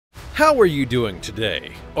How are you doing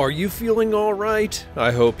today? Are you feeling all right?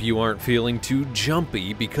 I hope you aren't feeling too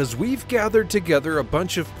jumpy because we've gathered together a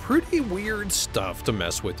bunch of pretty weird stuff to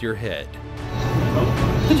mess with your head.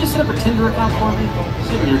 Could you set up a Tinder account for me?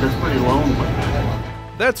 Sitting here gets pretty lonely.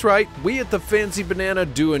 That's right, we at the Fancy Banana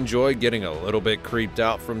do enjoy getting a little bit creeped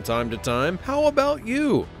out from time to time. How about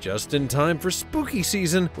you? Just in time for spooky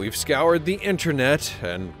season, we've scoured the internet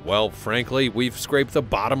and, well, frankly, we've scraped the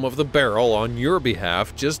bottom of the barrel on your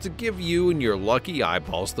behalf just to give you and your lucky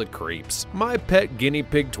eyeballs the creeps. My pet guinea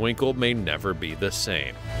pig Twinkle may never be the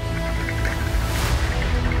same.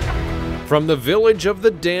 From the village of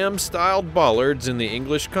the dam-styled bollards in the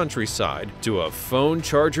English countryside to a phone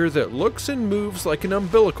charger that looks and moves like an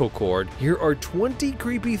umbilical cord, here are 20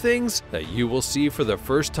 creepy things that you will see for the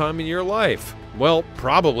first time in your life. Well,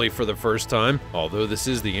 probably for the first time, although this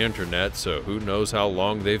is the internet, so who knows how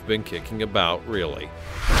long they've been kicking about, really.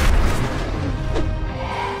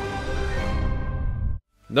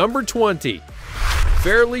 Number 20.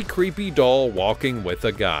 Fairly creepy doll walking with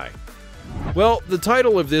a guy. Well, the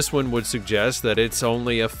title of this one would suggest that it's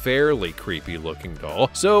only a fairly creepy looking doll,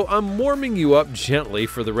 so I'm warming you up gently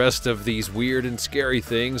for the rest of these weird and scary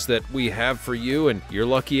things that we have for you and your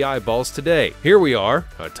lucky eyeballs today. Here we are,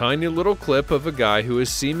 a tiny little clip of a guy who has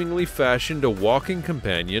seemingly fashioned a walking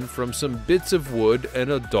companion from some bits of wood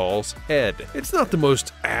and a doll's head. It's not the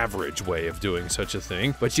most average way of doing such a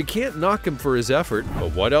thing, but you can't knock him for his effort.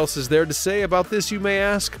 But what else is there to say about this, you may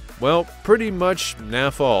ask? Well, pretty much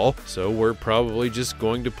naff all, so we're probably just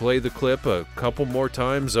going to play the clip a couple more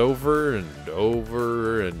times over and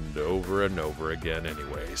over and over and over again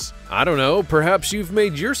anyways. I don't know, perhaps you've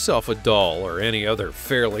made yourself a doll or any other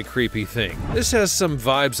fairly creepy thing. This has some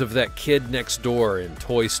vibes of that kid next door in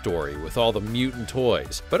Toy Story with all the mutant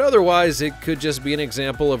toys, but otherwise it could just be an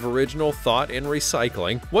example of original thought and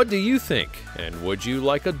recycling. What do you think? And would you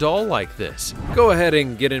like a doll like this? Go ahead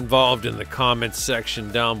and get involved in the comments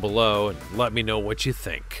section down below and let me know what you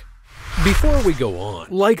think. Before we go on,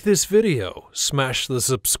 like this video, smash the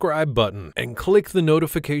subscribe button, and click the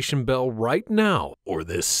notification bell right now, or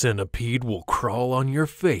this centipede will crawl on your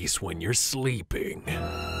face when you're sleeping.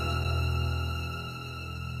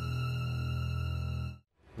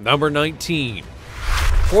 Number 19.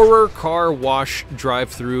 Horror car wash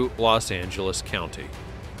drive-through Los Angeles County.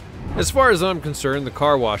 As far as I'm concerned, the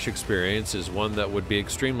car wash experience is one that would be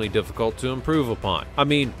extremely difficult to improve upon. I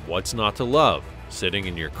mean, what's not to love? Sitting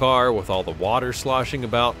in your car with all the water sloshing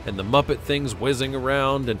about and the Muppet things whizzing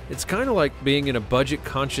around, and it's kind of like being in a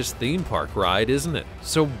budget-conscious theme park ride, isn't it?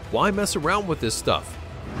 So why mess around with this stuff?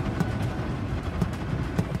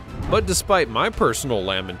 But despite my personal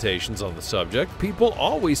lamentations on the subject, people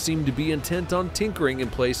always seem to be intent on tinkering in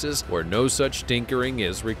places where no such tinkering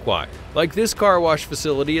is required. Like this car wash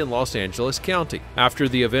facility in Los Angeles County. After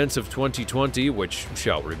the events of 2020, which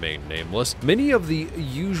shall remain nameless, many of the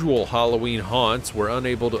usual Halloween haunts were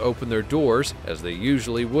unable to open their doors as they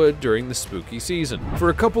usually would during the spooky season. For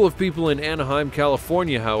a couple of people in Anaheim,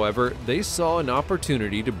 California, however, they saw an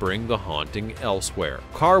opportunity to bring the haunting elsewhere.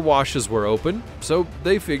 Car washes were open, so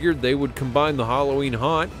they figured they would combine the Halloween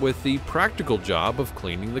haunt with the practical job of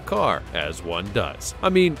cleaning the car, as one does. I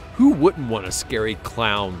mean, who wouldn't want a scary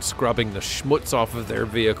clown scrubbing the schmutz off of their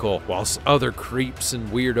vehicle, whilst other creeps and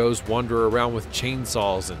weirdos wander around with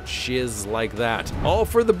chainsaws and shiz like that, all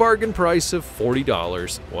for the bargain price of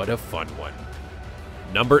 $40. What a fun one.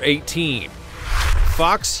 Number 18.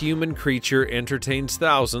 Fox human creature entertains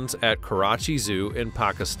thousands at Karachi Zoo in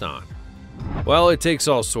Pakistan. Well, it takes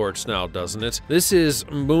all sorts now, doesn't it? This is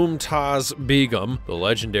Mumtaz Begum, the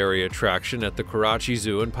legendary attraction at the Karachi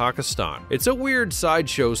Zoo in Pakistan. It's a weird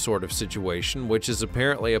sideshow sort of situation, which is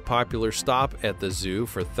apparently a popular stop at the zoo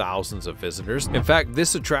for thousands of visitors. In fact,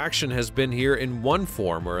 this attraction has been here in one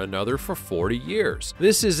form or another for 40 years.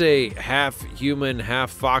 This is a half-human,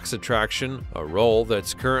 half-fox attraction, a role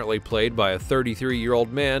that's currently played by a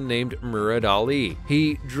 33-year-old man named Murad Ali.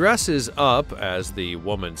 He dresses up as the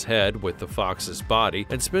woman's head with the fox's body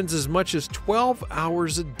and spends as much as 12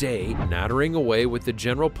 hours a day nattering away with the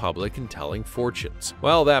general public and telling fortunes.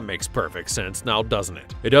 Well, that makes perfect sense now, doesn't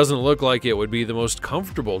it? It doesn't look like it would be the most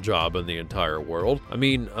comfortable job in the entire world. I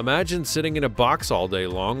mean, imagine sitting in a box all day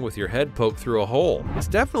long with your head poked through a hole. It's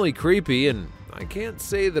definitely creepy, and I can't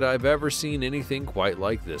say that I've ever seen anything quite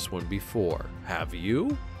like this one before. Have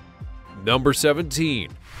you? Number 17.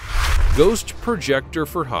 Ghost projector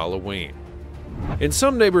for Halloween. In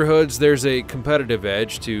some neighborhoods, there's a competitive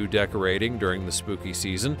edge to decorating during the spooky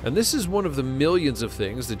season, and this is one of the millions of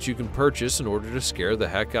things that you can purchase in order to scare the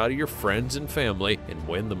heck out of your friends and family and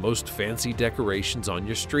win the most fancy decorations on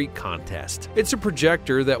your street contest. It's a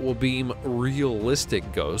projector that will beam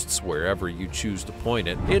realistic ghosts wherever you choose to point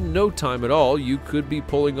it. In no time at all, you could be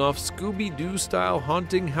pulling off Scooby-Doo style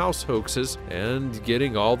haunting house hoaxes and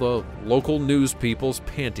getting all the local news people's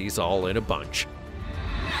panties all in a bunch.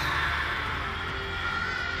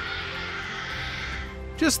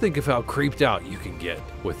 Just think of how creeped out you can get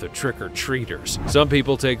with the trick-or-treaters. Some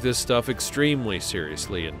people take this stuff extremely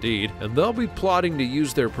seriously indeed, and they'll be plotting to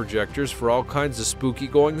use their projectors for all kinds of spooky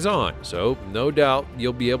goings-on. So, no doubt,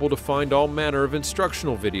 you'll be able to find all manner of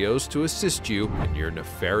instructional videos to assist you in your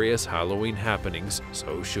nefarious Halloween happenings,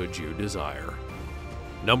 so should you desire.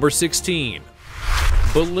 Number 16.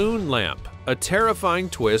 Balloon lamp, a terrifying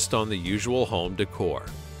twist on the usual home decor.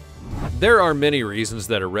 There are many reasons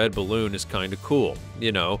that a red balloon is kinda cool.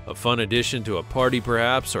 You know, a fun addition to a party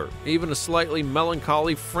perhaps, or even a slightly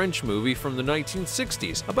melancholy French movie from the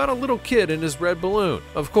 1960s about a little kid and his red balloon.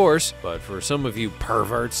 Of course, but for some of you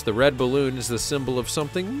perverts, the red balloon is the symbol of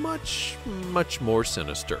something much, much more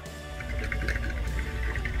sinister.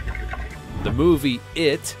 The movie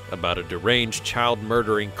It, about a deranged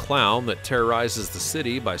child-murdering clown that terrorizes the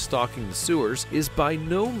city by stalking the sewers, is by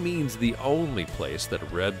no means the only place that a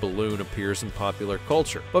red balloon appears in popular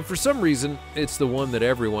culture. But for some reason, it's the one that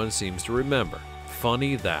everyone seems to remember.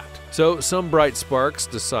 Funny that. So some bright sparks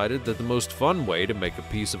decided that the most fun way to make a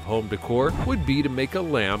piece of home decor would be to make a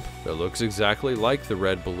lamp that looks exactly like the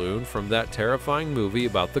red balloon from that terrifying movie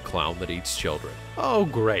about the clown that eats children. Oh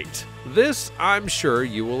great! This, I'm sure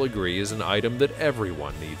you will agree, is an item that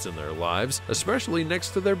everyone needs in their lives, especially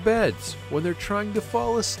next to their beds when they're trying to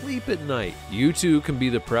fall asleep at night. You too can be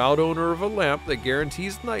the proud owner of a lamp that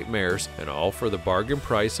guarantees nightmares, and all for the bargain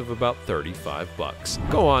price of about 35 bucks.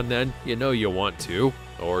 Go on then, you know you want to.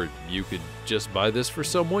 Or you could just buy this for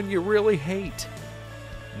someone you really hate.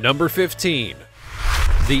 Number 15.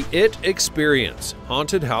 The It Experience,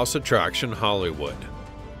 Haunted House Attraction Hollywood.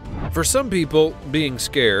 For some people, being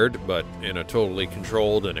scared, but in a totally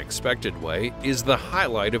controlled and expected way, is the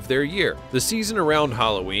highlight of their year. The season around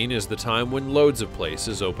Halloween is the time when loads of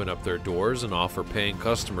places open up their doors and offer paying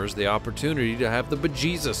customers the opportunity to have the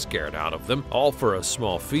bejesus scared out of them, all for a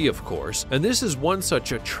small fee, of course. And this is one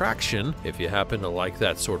such attraction, if you happen to like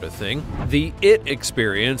that sort of thing. The It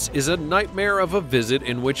Experience is a nightmare of a visit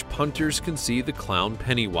in which punters can see the clown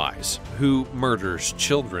Pennywise, who murders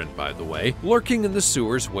children, by the way, lurking in the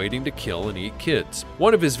sewers waiting to kill and eat kids.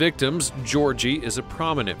 One of his victims, Georgie, is a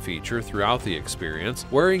prominent feature throughout the experience,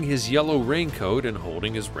 wearing his yellow raincoat and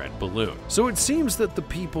holding his red balloon. So it seems that the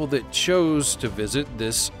people that chose to visit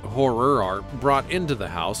this horror are brought into the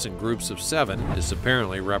house in groups of 7. This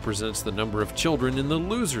apparently represents the number of children in the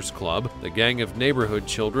Losers Club, the gang of neighborhood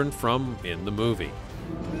children from in the movie.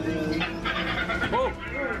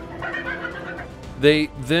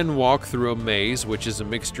 They then walk through a maze, which is a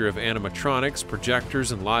mixture of animatronics,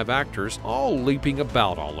 projectors, and live actors, all leaping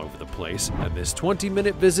about all over the place. And this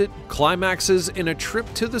 20-minute visit climaxes in a trip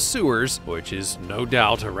to the sewers, which is no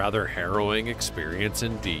doubt a rather harrowing experience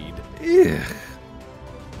indeed. Ugh.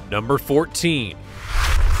 Number 14.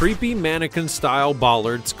 Creepy mannequin-style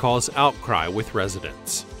bollards cause outcry with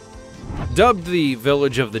residents. Dubbed the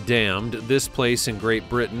Village of the Damned, this place in Great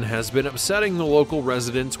Britain has been upsetting the local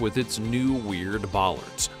residents with its new weird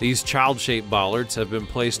bollards. These child-shaped bollards have been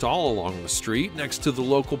placed all along the street next to the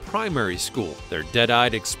local primary school. Their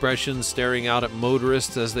dead-eyed expression staring out at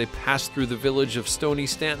motorists as they pass through the village of Stony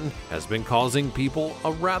Stanton has been causing people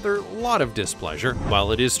a rather lot of displeasure.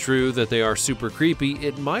 While it is true that they are super creepy,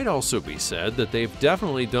 it might also be said that they've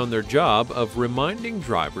definitely done their job of reminding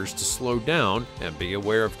drivers to slow down and be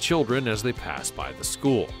aware of children as they pass by the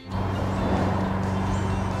school.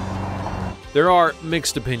 There are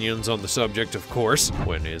mixed opinions on the subject, of course.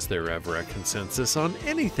 When is there ever a consensus on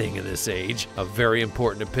anything in this age of very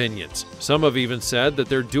important opinions? Some have even said that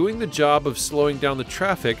they're doing the job of slowing down the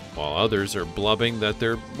traffic, while others are blubbing that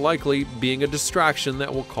they're likely being a distraction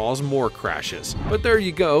that will cause more crashes. But there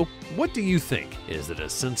you go. What do you think? Is it a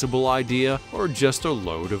sensible idea or just a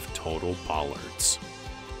load of total bollards?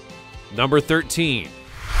 Number 13.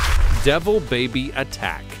 Devil Baby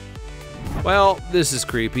Attack. Well, this is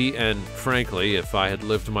creepy, and frankly, if I had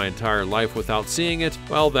lived my entire life without seeing it,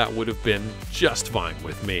 well, that would have been just fine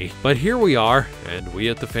with me. But here we are, and we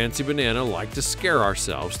at the Fancy Banana like to scare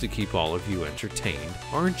ourselves to keep all of you entertained.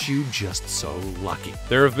 Aren't you just so lucky?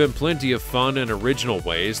 There have been plenty of fun and original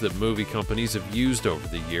ways that movie companies have used over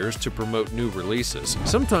the years to promote new releases.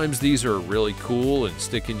 Sometimes these are really cool and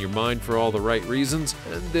stick in your mind for all the right reasons,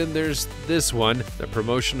 and then there's this one, the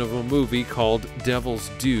promotion of a movie called Devil's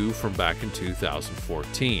Due from back in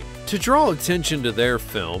 2014. To draw attention to their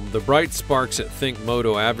film, the bright sparks at Think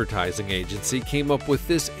Moto Advertising Agency came up with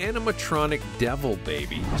this animatronic devil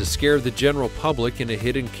baby to scare the general public in a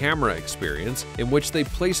hidden camera experience in which they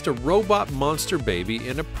placed a robot monster baby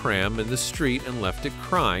in a pram in the street and left it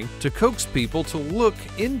crying to coax people to look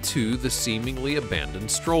into the seemingly abandoned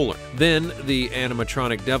stroller. Then the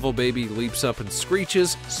animatronic devil baby leaps up and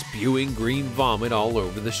screeches, spewing green vomit all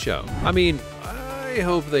over the show. I mean, I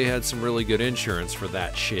hope they had some really good insurance for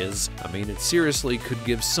that shiz. I mean, it seriously could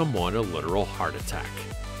give someone a literal heart attack.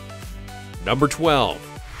 Number 12.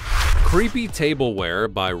 Creepy Tableware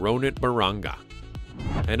by Ronit Baranga.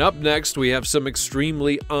 And up next, we have some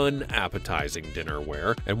extremely unappetizing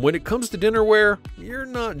dinnerware. And when it comes to dinnerware, you're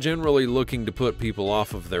not generally looking to put people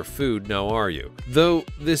off of their food, now are you? Though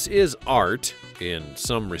this is art, in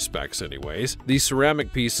some respects anyways. These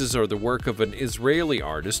ceramic pieces are the work of an Israeli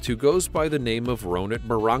artist who goes by the name of Ronit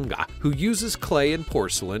Baranga, who uses clay and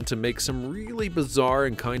porcelain to make some really bizarre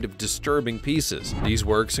and kind of disturbing pieces. These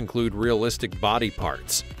works include realistic body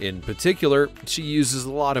parts. In particular, she uses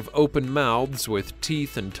a lot of open mouths with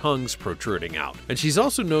teeth and tongues protruding out. And she's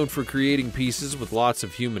also known for creating pieces with lots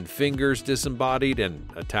of human fingers disembodied and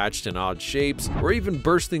attached in odd shapes, or even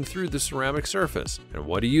bursting through the ceramic surface. And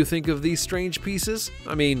what do you think of these strange pieces?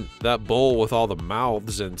 I mean, that bowl with all the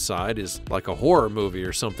mouths inside is like a horror movie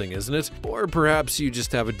or something, isn't it? Or perhaps you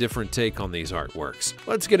just have a different take on these artworks.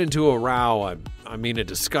 Let's get into a row, I mean a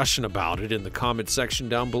discussion about it in the comment section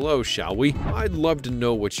down below, shall we? I'd love to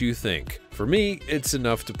know what you think. For me, it's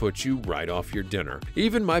enough to put you right off your dinner.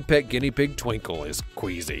 Even my pet guinea pig Twinkle is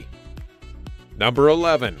queasy. Number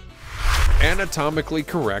 11. Anatomically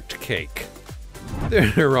correct cake.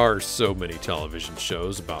 There are so many television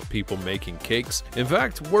shows about people making cakes. In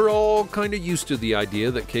fact, we're all kind of used to the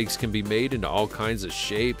idea that cakes can be made into all kinds of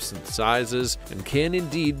shapes and sizes and can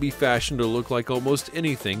indeed be fashioned to look like almost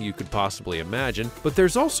anything you could possibly imagine. But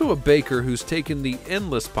there's also a baker who's taken the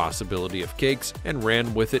endless possibility of cakes and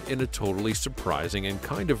ran with it in a totally surprising and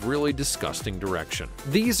kind of really disgusting direction.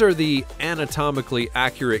 These are the anatomically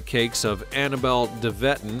accurate cakes of Annabelle de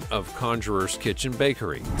Vetten of Conjurer's Kitchen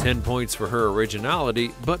Bakery. 10 points for her originality,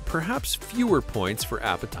 but perhaps fewer points for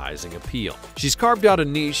appetizing appeal. She's carved out a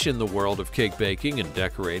niche in the world of cake baking and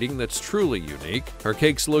decorating that's truly unique. Her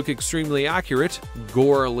cakes look extremely accurate,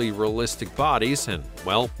 gorily realistic bodies, and,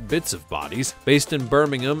 well, bits of bodies. Based in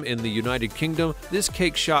Birmingham in the United Kingdom, this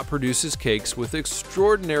cake shop produces cakes with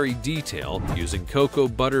extraordinary detail using cocoa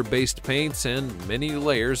butter-based paints and many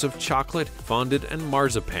layers of chocolate, fondant, and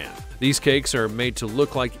marzipan. These cakes are made to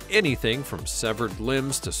look like anything from severed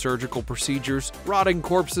limbs to surgical procedures, rotting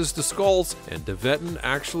corpses to skulls, and de Vetten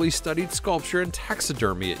actually studied sculpture and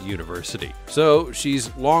taxidermy at university. So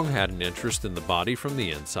she's long had an interest in the body from the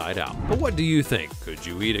inside out. But what do you think? Could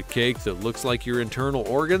you eat a cake that looks like your internal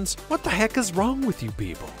organs? What the heck is wrong with you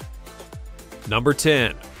people? Number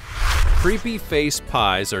 10. Creepy face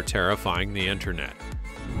pies are terrifying the internet.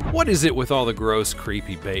 What is it with all the gross,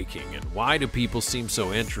 creepy baking, and why do people seem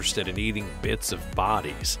so interested in eating bits of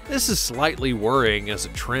bodies? This is slightly worrying as a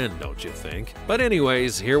trend, don't you think? But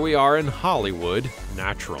anyways, here we are in Hollywood,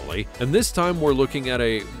 naturally, and this time we're looking at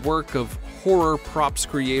a work of horror props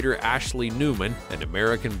creator Ashley Newman and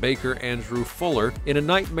American baker Andrew Fuller in a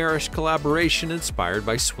nightmarish collaboration inspired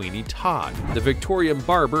by Sweeney Todd, the Victorian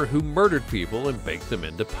barber who murdered people and baked them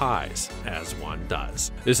into pies, as one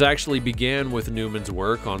does. This actually began with Newman's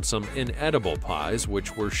work on some inedible pies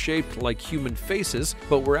which were shaped like human faces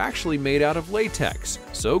but were actually made out of latex.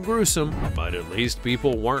 So gruesome, but at least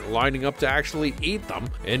people weren't lining up to actually eat them.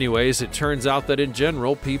 Anyways, it turns out that in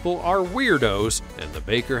general people are weirdos, and the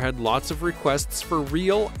baker had lots of requests for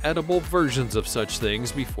real, edible versions of such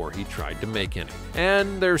things before he tried to make any.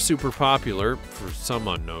 And they're super popular for some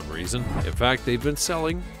unknown reason. In fact, they've been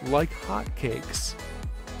selling like hotcakes.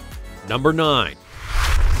 Number 9.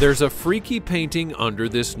 There's a freaky painting under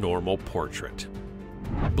this normal portrait.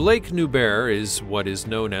 Blake Newbear is what is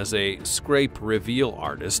known as a scrape reveal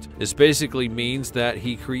artist. This basically means that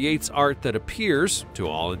he creates art that appears, to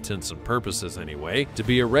all intents and purposes anyway, to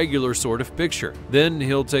be a regular sort of picture. Then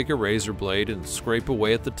he'll take a razor blade and scrape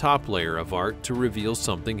away at the top layer of art to reveal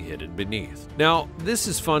something hidden beneath. Now, this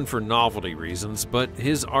is fun for novelty reasons, but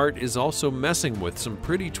his art is also messing with some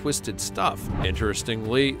pretty twisted stuff.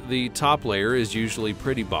 Interestingly, the top layer is usually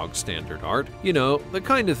pretty bog standard art. You know, the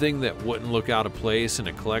kind of thing that wouldn't look out of place in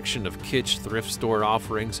a collection of kitsch thrift store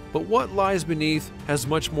offerings, but what lies beneath has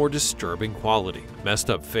much more disturbing quality.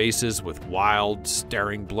 Messed up faces with wild,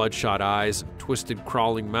 staring bloodshot eyes and twisted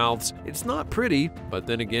crawling mouths. It's not pretty, but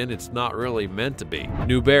then again, it's not really meant to be.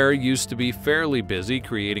 Newbear used to be fairly busy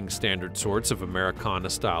creating standard sorts of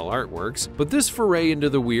Americana-style artworks, but this foray into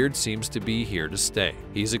the weird seems to be here to stay.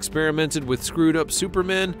 He's experimented with screwed-up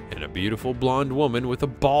supermen and a beautiful blonde woman with a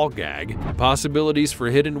ball gag. The possibilities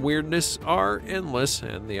for hidden weirdness are endless,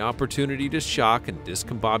 and the opportunity to shock and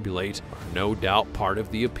discombobulate are no doubt part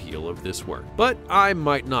of the appeal of this work. But I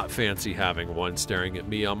might not fancy having one staring at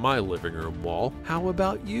me on my living room wall. How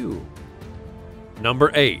about you?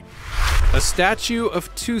 Number 8. A statue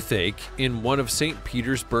of toothache in one of St.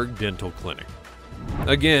 Petersburg dental clinic.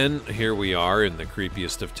 Again, here we are in the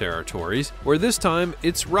creepiest of territories, where this time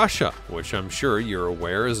it's Russia, which I'm sure you're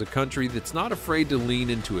aware is a country that's not afraid to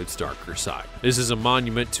lean into its darker side. This is a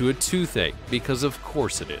monument to a toothache, because of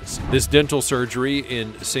course it is. This dental surgery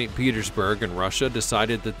in St. Petersburg in Russia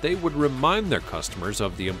decided that they would remind their customers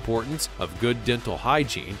of the importance of good dental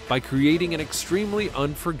hygiene by creating an extremely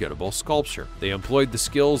unforgettable sculpture. They employed the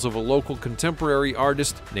skills of a local contemporary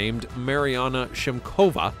artist named Mariana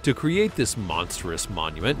Shemkova to create this monstrous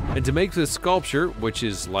monument, and to make this sculpture, which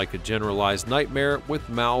is like a generalized nightmare with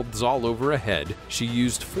mouths all over a head, she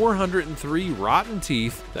used 403 rotten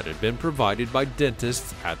teeth that had been provided by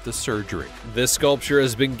dentists at the surgery. This sculpture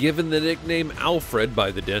has been given the nickname Alfred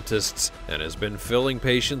by the dentists and has been filling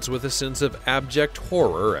patients with a sense of abject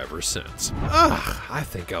horror ever since. I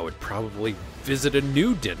think I would probably visit a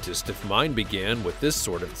new dentist if mine began with this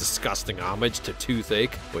sort of disgusting homage to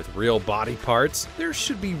toothache with real body parts. There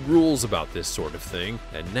should be rules about this sort of thing,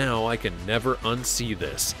 and now I can never unsee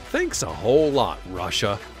this. Thanks a whole lot,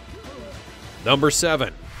 Russia. Number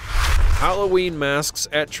 7. Halloween masks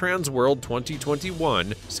at Transworld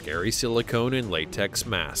 2021, scary silicone and latex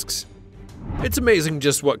masks. It's amazing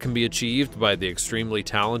just what can be achieved by the extremely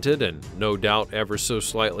talented and no doubt ever so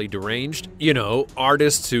slightly deranged. You know,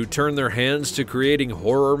 artists who turn their hands to creating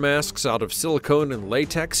horror masks out of silicone and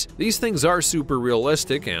latex. These things are super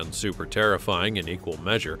realistic and super terrifying in equal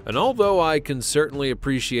measure. And although I can certainly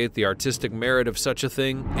appreciate the artistic merit of such a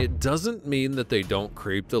thing, it doesn't mean that they don't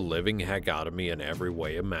creep the living heck out of me in every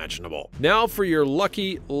way imaginable. Now for your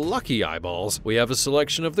lucky eyeballs, we have a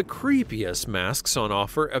selection of the creepiest masks on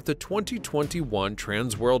offer at the 2021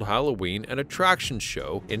 Transworld Halloween and Attraction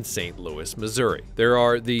Show in St. Louis, Missouri. There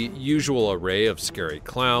are the usual array of scary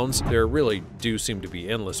clowns. There really do seem to be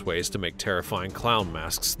endless ways to make terrifying clown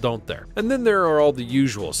masks, don't there? And then there are all the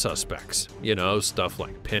usual suspects. You know, stuff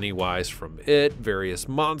like Pennywise from It, various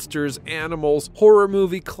monsters, animals, horror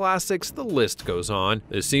movie classics, the list goes on.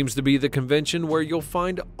 This seems to be the convention where you'll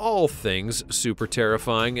find all things super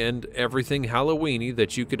terrifying and everything Halloween-y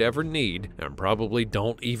that you could ever need and probably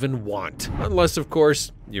don't even want. Unless, of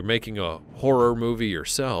course, you're making a horror movie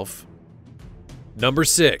yourself. Number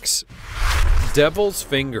 6. Devil's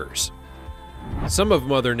Fingers. Some of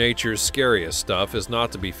Mother Nature's scariest stuff is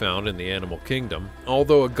not to be found in the animal kingdom,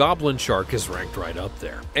 although a goblin shark is ranked right up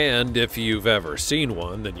there. And if you've ever seen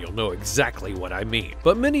one, then you'll know exactly what I mean.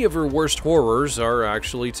 But many of her worst horrors are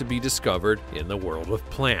actually to be discovered in the world of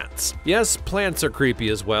plants. Yes, plants are creepy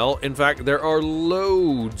as well. In fact, there are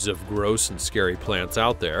loads of gross and scary plants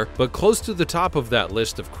out there, but close to the top of that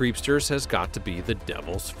list of creepsters has got to be the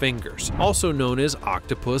devil's fingers, also known as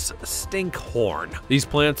octopus stinkhorn. These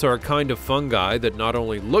plants are a kind of fungi that not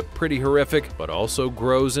only look pretty horrific, but also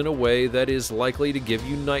grows in a way that is likely to give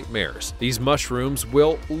you nightmares. These mushrooms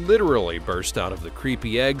will literally burst out of the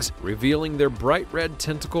creepy eggs, revealing their bright red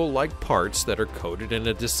tentacle-like parts that are coated in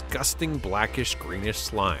a disgusting blackish greenish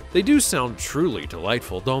slime. They do sound truly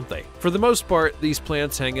delightful, don't they? For the most part, these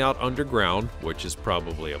plants hang out underground, which is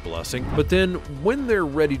probably a blessing, but then when they're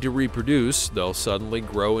ready to reproduce, they'll suddenly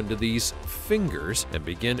grow into these fingers and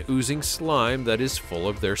begin oozing slime that is full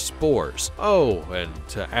of their spores. Oh, and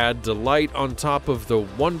to add delight on top of the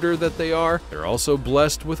wonder that they are, they're also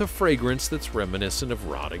blessed with a fragrance that's reminiscent of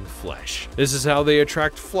rotting flesh. This is how they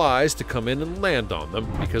attract flies to come in and land on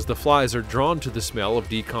them, because the flies are drawn to the smell of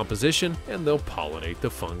decomposition and they'll pollinate the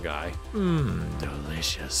fungi.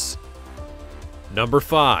 Delicious. Number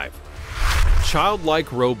 5.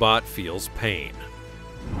 childlike robot feels pain.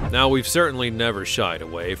 Now, we've certainly never shied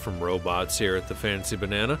away from robots here at the Fancy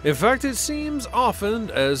Banana. In fact, it seems often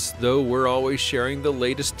as though we're always sharing the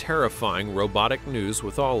latest terrifying robotic news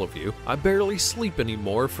with all of you. I barely sleep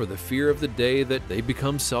anymore for the fear of the day that they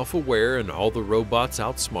become self-aware and all the robots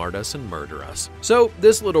outsmart us and murder us. So,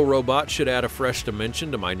 this little robot should add a fresh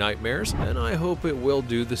dimension to my nightmares, and I hope it will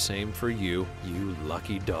do the same for you, you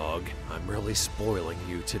lucky dog. I'm really spoiling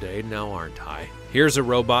you today, now aren't I? Here's a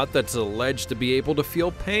robot that's alleged to be able to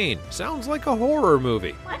feel pain. Sounds like a horror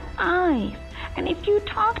movie. What eyes? And if you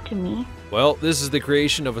talk to me... Well, this is the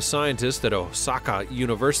creation of a scientist at Osaka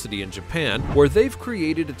University in Japan, where they've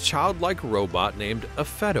created a childlike robot named a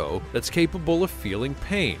Feto that's capable of feeling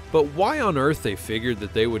pain. But why on earth they figured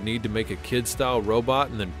that they would need to make a kid-style robot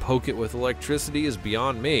and then poke it with electricity is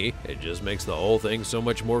beyond me. It just makes the whole thing so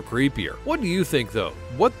much more creepier. What do you think, though?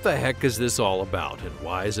 What the heck is this all about, and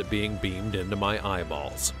why is it being beamed into my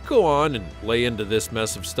eyeballs? Go on and lay into this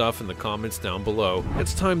mess of stuff in the comments down below.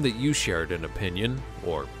 It's time that you shared an opinion,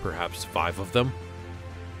 or perhaps 5 of them.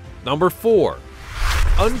 Number 4.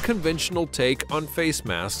 Unconventional take on face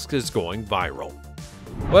masks is going viral.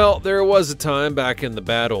 Well, there was a time back in the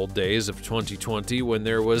bad old days of 2020 when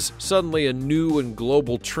there was suddenly a new and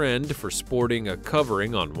global trend for sporting a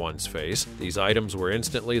covering on one's face. These items were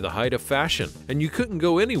instantly the height of fashion, and you couldn't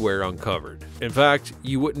go anywhere uncovered. In fact,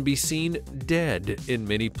 you wouldn't be seen dead in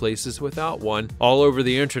many places without one. All over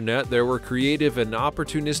the internet, there were creative and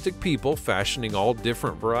opportunistic people fashioning all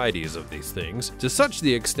different varieties of these things, to such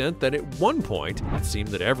the extent that at one point, it seemed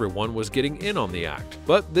that everyone was getting in on the act.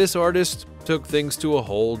 But this artist took things to a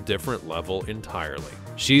whole different level entirely.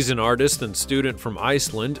 She's an artist and student from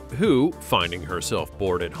Iceland who, finding herself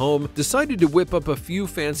bored at home, decided to whip up a few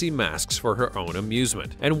fancy masks for her own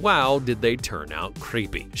amusement. And wow, did they turn out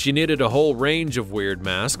creepy. She knitted a whole range of weird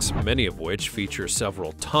masks, many of which feature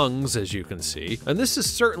several tongues, as you can see. And this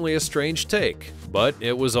is certainly a strange take, but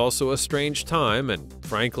it was also a strange time, and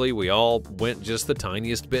frankly, we all went just the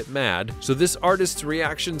tiniest bit mad. So this artist's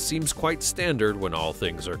reaction seems quite standard when all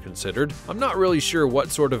things are considered. I'm not really sure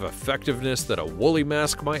what sort of effectiveness that a woolly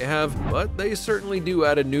mask might have, but they certainly do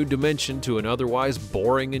add a new dimension to an otherwise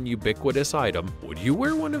boring and ubiquitous item. Would you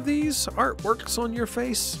wear one of these artworks on your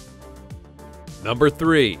face? Number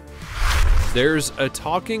 3. There's a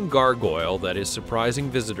talking gargoyle that is surprising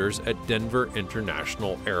visitors at Denver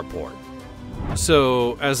International Airport.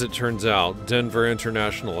 So, as it turns out, Denver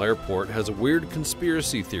International Airport has a weird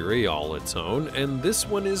conspiracy theory all its own, and this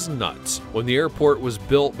one is nuts. When the airport was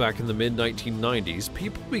built back in the mid-1990s,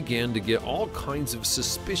 people began to get all kinds of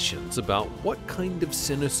suspicions about what kind of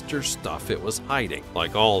sinister stuff it was hiding,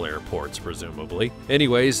 like all airports, presumably.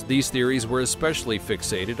 Anyways, these theories were especially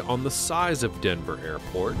fixated on the size of Denver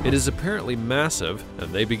Airport. It is apparently massive,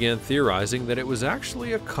 and they began theorizing that it was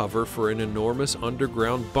actually a cover for an enormous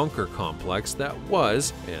underground bunker complex that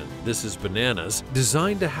was, and this is bananas,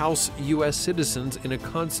 designed to house U.S. citizens in a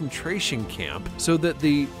concentration camp so that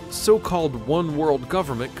the so-called one world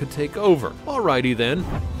government could take over. Alrighty then.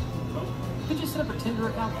 Could you set up a Tinder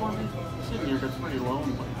account for me? Sitting here gets pretty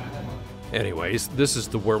lonely. Anyways, this is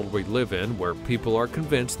the world we live in, where people are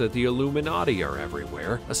convinced that the Illuminati are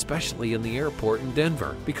everywhere, especially in the airport in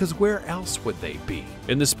Denver, because where else would they be?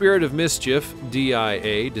 In the spirit of mischief,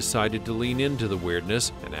 DIA decided to lean into the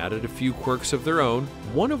weirdness and added a few quirks of their own,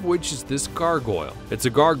 one of which is this gargoyle. It's a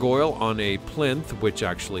gargoyle on a plinth which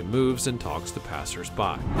actually moves and talks to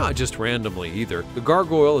passers-by. Not just randomly either. The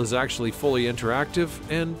gargoyle is actually fully interactive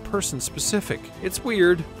and person-specific. It's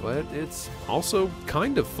weird, but it's also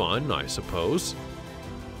kind of fun, I suppose.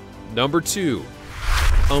 Number 2.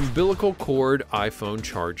 Umbilical cord iPhone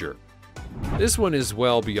charger. This one is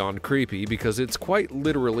well beyond creepy because it's quite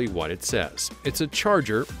literally what it says. It's a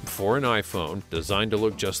charger for an iPhone designed to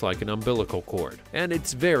look just like an umbilical cord, and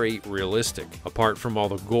it's very realistic, apart from all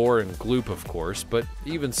the gore and gloop of course, but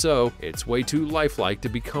even so, it's way too lifelike to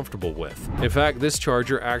be comfortable with. In fact, this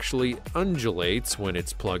charger actually undulates when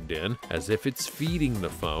it's plugged in, as if it's feeding the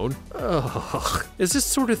phone. Ugh. Is this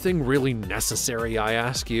sort of thing really necessary, I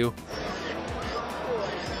ask you?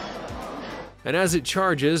 And as it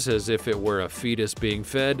charges, as if it were a fetus being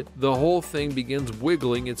fed, the whole thing begins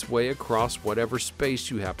wiggling its way across whatever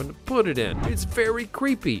space you happen to put it in. It's very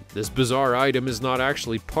creepy. This bizarre item is not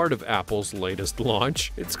actually part of Apple's latest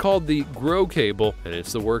launch. It's called the Grow Cable, and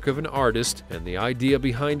it's the work of an artist, and the idea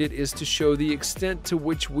behind it is to show the extent to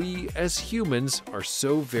which we, as humans, are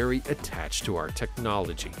so very attached to our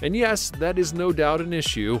technology. And yes, that is no doubt an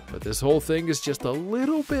issue, but this whole thing is just a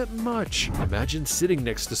little bit much. Imagine sitting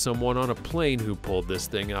next to someone on a plane who pulled this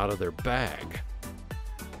thing out of their bag.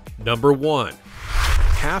 Number 1.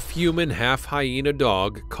 half-human, half-hyena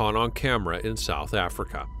dog caught on camera in South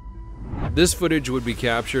Africa. This footage would be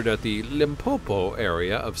captured at the Limpopo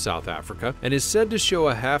area of South Africa and is said to show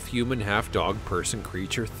a half-human, half-dog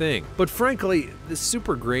person-creature thing. But frankly, this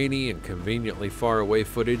super grainy and conveniently far away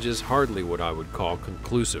footage is hardly what I would call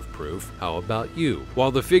conclusive proof. How about you?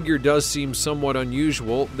 While the figure does seem somewhat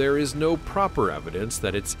unusual, there is no proper evidence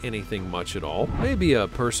that it's anything much at all. Maybe a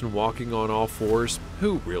person walking on all fours?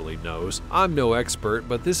 Who really knows? I'm no expert,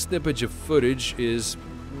 but this snippet of footage is,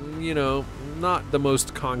 not the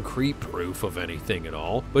most concrete proof of anything at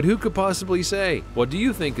all, but who could possibly say? What do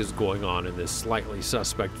you think is going on in this slightly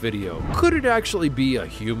suspect video? Could it actually be a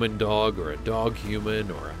human dog, or a dog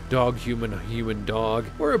human, or a dog human dog,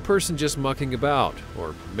 or a person just mucking about,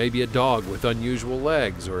 or maybe a dog with unusual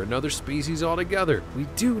legs, or another species altogether? We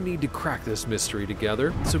do need to crack this mystery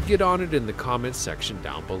together, so get on it in the comments section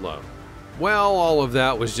down below. Well, all of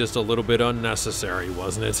that was just a little bit unnecessary,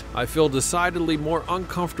 wasn't it? I feel decidedly more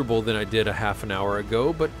uncomfortable than I did a half an hour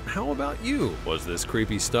ago, but how about you? Was this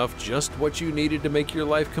creepy stuff just what you needed to make your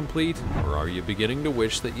life complete? Or are you beginning to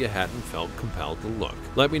wish that you hadn't felt compelled to look?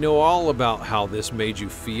 Let me know all about how this made you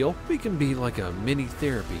feel. We can be like a mini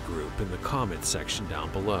therapy group in the comments section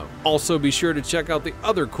down below. Also, be sure to check out the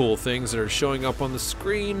other cool things that are showing up on the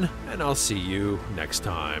screen, and I'll see you next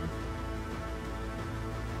time.